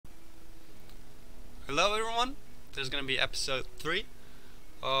Hello everyone, this is going to be episode 3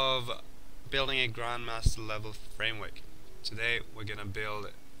 of building a Grandmaster level framework. Today we're going to build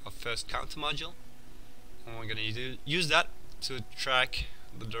our first counter module, and we're going to use that to track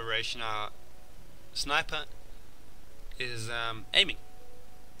the duration our sniper is aiming.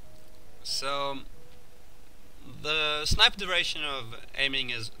 So the sniper duration of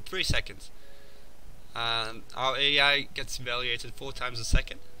aiming is 3 seconds. And our AI gets evaluated 4 times a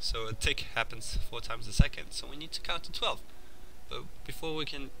second, so a tick happens 4 times a second, so we need to count to 12. But before we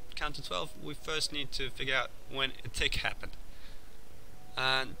can count to 12, we first need to figure out when a tick happened.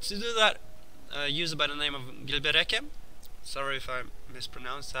 And to do that, a user by the name of Gladiabots, sorry if I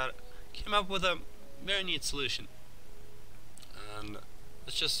mispronounced that, came up with a very neat solution. And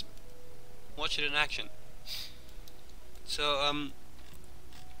let's just watch it in action. So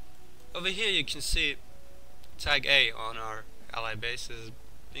over here you can see tag A on our ally base is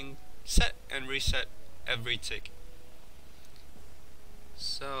being set and reset every tick.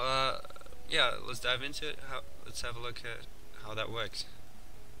 So yeah, let's dive into it. Let's have a look at how that works.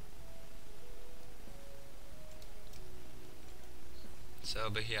 So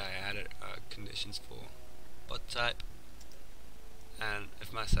over here I added conditions for bot type, and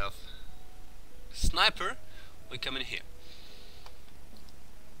if myself sniper, we come in here.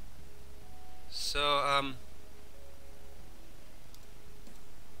 So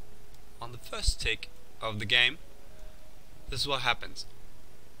on the first tick of the game, this is what happens.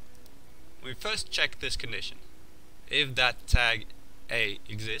 We first check this condition. If that tag A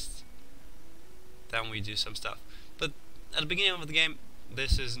exists, then we do some stuff. But at the beginning of the game,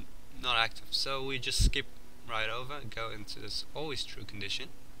 this is not active, so we just skip right over, go into this always true condition,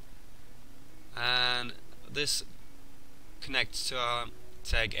 and this connects to our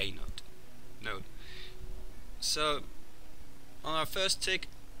tag A node. So on our first tick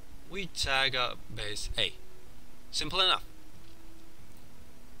we tag our base A. Simple enough.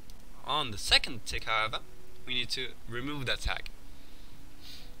 On the second tick, however, we need to remove that tag.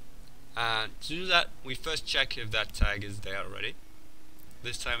 And to do that, we first check if that tag is there already.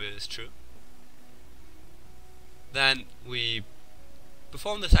 This time it is true. Then we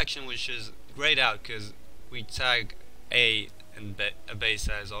perform this action, which is grayed out because we tag A and a base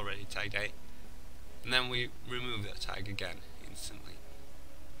that is already tagged A. And then we remove that tag again instantly.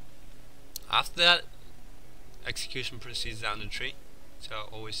 After that, execution proceeds down the tree to our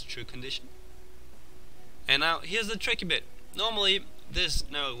always true condition. And now here's the tricky bit. Normally this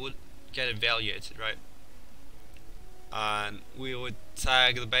node would get evaluated, right? And we would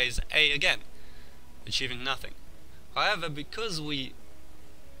tag the base A again, achieving nothing. However, because we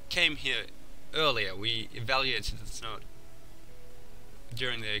came here earlier, we evaluated this node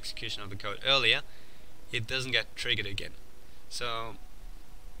during the execution of the code earlier, it doesn't get triggered again. So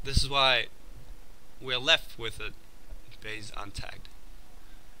this is why we're left with a base untagged.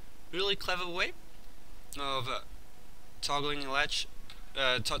 Really clever way of toggling a latch,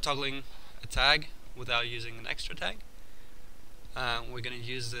 toggling a tag without using an extra tag. We're going to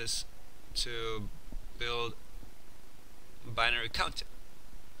use this to build a binary counter.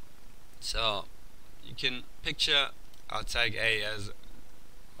 So you can picture our tag A as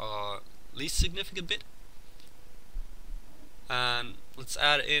our least significant bit, and let's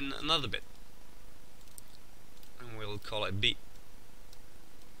add in another bit, and we'll call it B.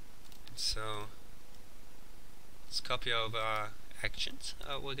 So let's copy over our actions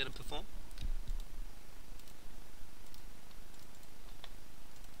we're going to perform.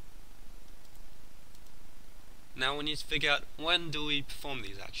 Now we need to figure out when do we perform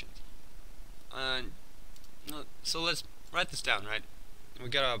these actions. So let's write this down, right? We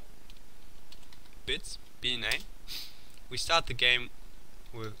got our bits, B and A. We start the game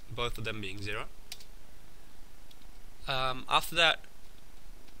with both of them being 0. After that,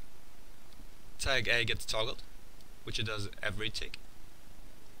 tag A gets toggled, which it does every tick.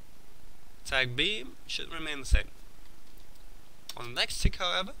 Tag B should remain the same. On the next tick,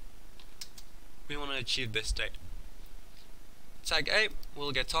 however, we want to achieve this state. Tag A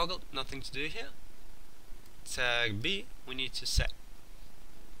will get toggled, nothing to do here. Tag B we need to set.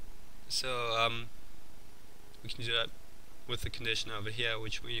 So we can do that with the condition over here,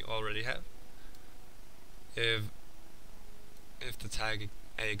 which we already have. If the tag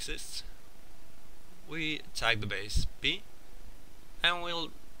A exists, we tag the base B, and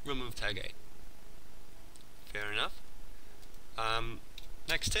we'll remove tag A. Fair enough.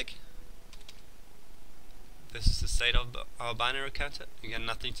 Next tick. This is the state of our binary counter. Again,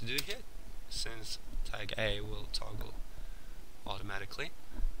 nothing to do here, since tag A will toggle automatically.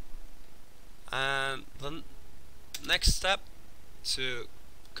 And the next step to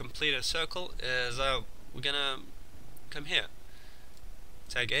complete a circle is we're gonna come here.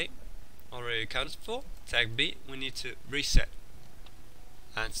 Tag A already accounted for. Tag B we need to reset.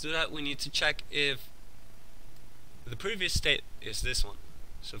 And to do that we need to check if the previous state is this one.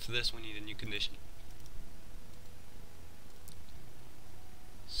 So for this we need a new condition.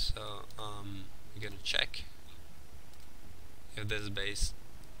 So we're gonna check if there's a base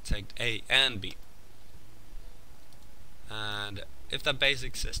tagged A and B. And if that base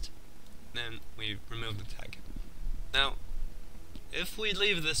exists, then we remove the tag. Now, if we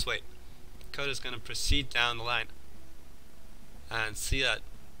leave this way, code is going to proceed down the line and see that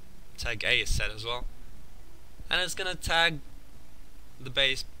tag A is set as well, and it's going to tag the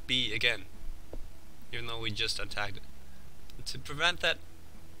base B again, even though we just untagged it. And to prevent that,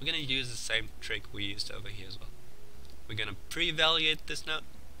 we're going to use the same trick we used over here as well. We're going to pre-evaluate this node,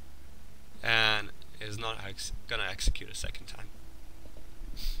 and it's not going to execute a second time.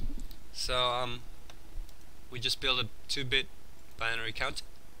 So we just build a 2-bit binary counter.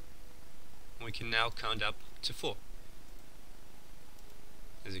 We can now count up to 4,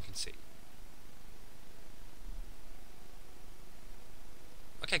 as you can see.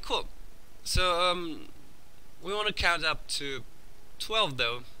 Okay, cool. So we want to count up to 12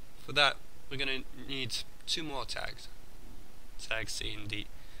 though. For that we're going to need 2 more tags, tag C and D.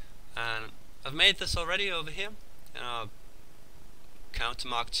 And I've made this already over here in our counter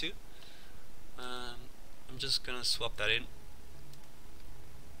mark 2. I'm just gonna swap that in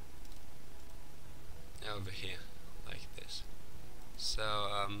over here like this. So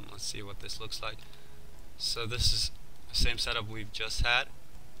let's see what this looks like. So this is the same setup we've just had,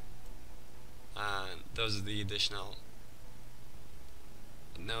 and those are the additional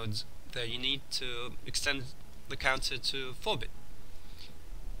nodes that you need to extend the counter to 4-bit.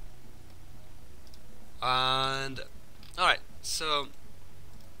 And alright, so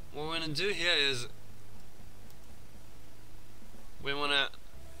what we're going to do here is we want to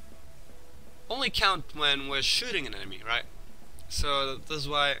only count when we're shooting an enemy, right? So this is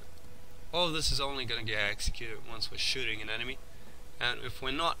why all of this is only going to get executed once we're shooting an enemy, and if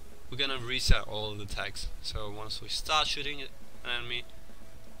we're not, we're going to reset all of the tags. So once we start shooting an enemy,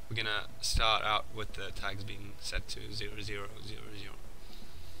 we're going to start out with the tags being set to 0, 0, 0, 0.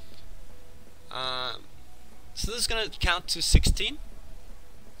 So this is going to count to 16.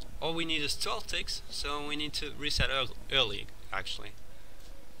 All we need is 12 ticks, so we need to reset early actually.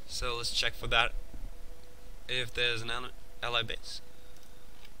 So let's check for that. If there's an ally base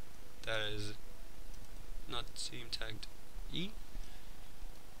that is not team tagged E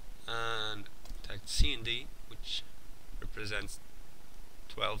and tagged C and D, which represents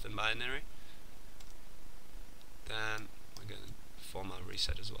 12 in binary, then we're going to perform our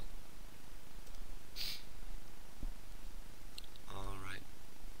reset as well. Alright,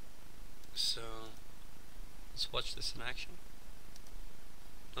 so let's watch this in action.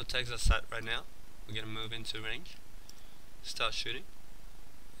 No tags are set right now. We're going to move into range, start shooting,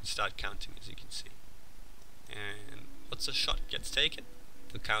 and start counting, as you can see. And once a shot gets taken,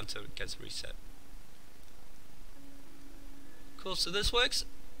 the counter gets reset. Cool, so this works,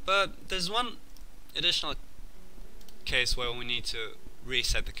 but there's one additional case where we need to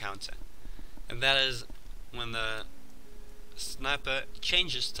reset the counter, and that is when the sniper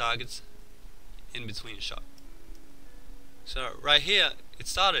changes targets in between a shot. So right here it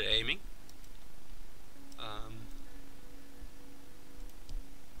started aiming,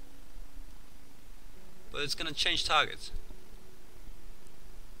 but it's going to change targets.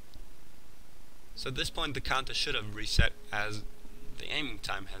 So at this point the counter should have reset as the aiming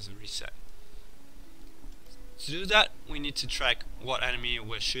time has reset. To do that we need to track what enemy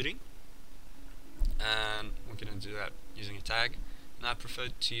we're shooting, and we're going to do that using a tag, and I prefer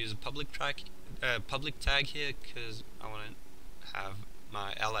to use a public tag here because I want to have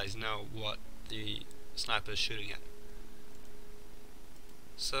my allies know what the sniper is shooting at.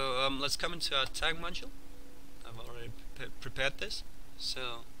 So let's come into our tag module. I've already prepared this.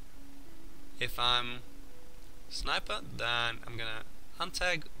 So if I'm sniper, then I'm gonna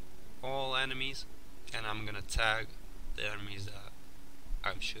untag all enemies, and I'm gonna tag the enemies that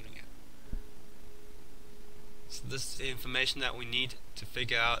I'm shooting at. So this is the information that we need to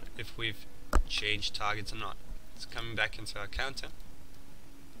figure out if we've changed targets or not. It's coming back into our counter.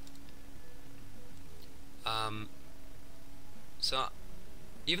 So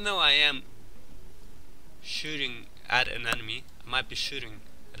even though I am shooting at an enemy, I might be shooting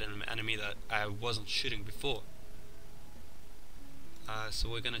at an enemy that I wasn't shooting before. So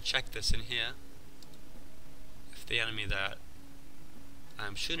we're going to check this in here. If the enemy that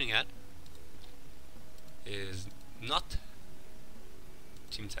I'm shooting at is not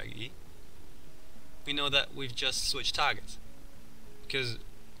team tag E, we know that we've just switched targets, because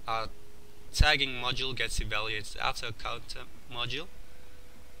our tagging module gets evaluated after a counter module.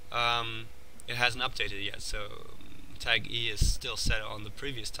 It hasn't updated yet, so tag E is still set on the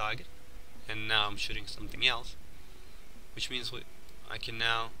previous target, and now I'm shooting something else, which means I can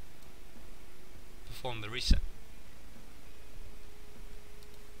now perform the reset.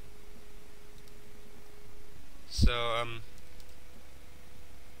 So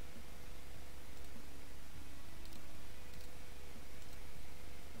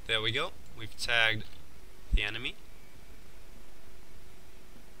there we go, we've tagged the enemy.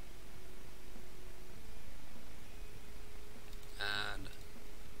 And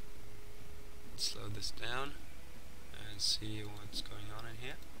slow this down and see what's going on in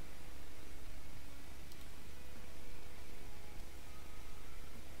here.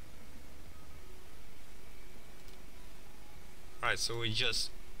 Alright, so we just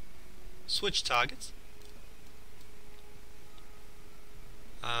switch targets,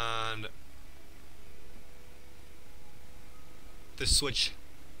 and the switch,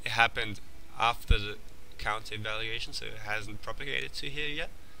 it happened after the counter evaluation, so it hasn't propagated to here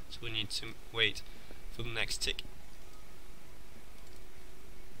yet, so we need to wait for the next tick.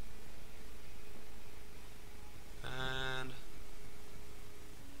 And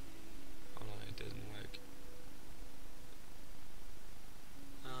oh no, it didn't work.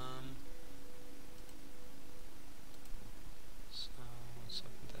 So what's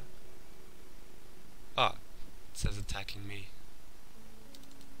up with that? Ah, it says attacking me.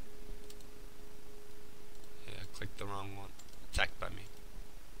 Yeah, I clicked the wrong one. Attacked by me.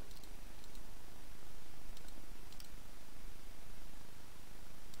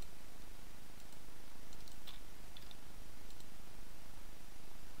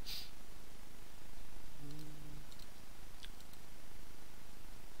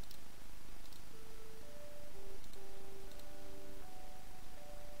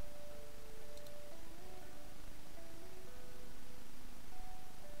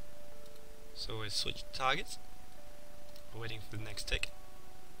 So we switch targets. We're waiting for the next tick.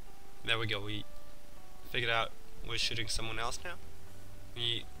 There we go, we figured out we're shooting someone else now.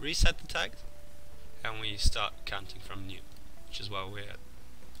 We reset the tags and we start counting from new, which is why we're at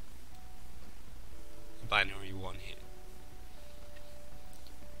binary 1 here.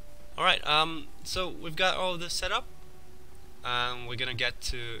 Alright, so we've got all of this set up, and we're gonna get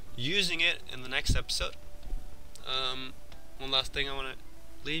to using it in the next episode. One last thing I want to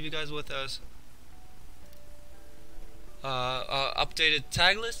leave you guys with is our updated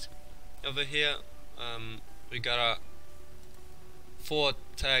tag list. Over here we got our 4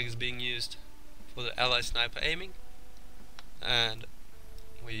 tags being used for the ally sniper aiming, and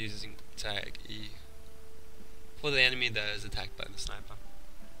we're using tag E for the enemy that is attacked by the sniper.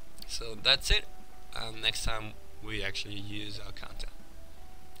 So that's it. Next time we actually use our counter.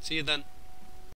 See you then.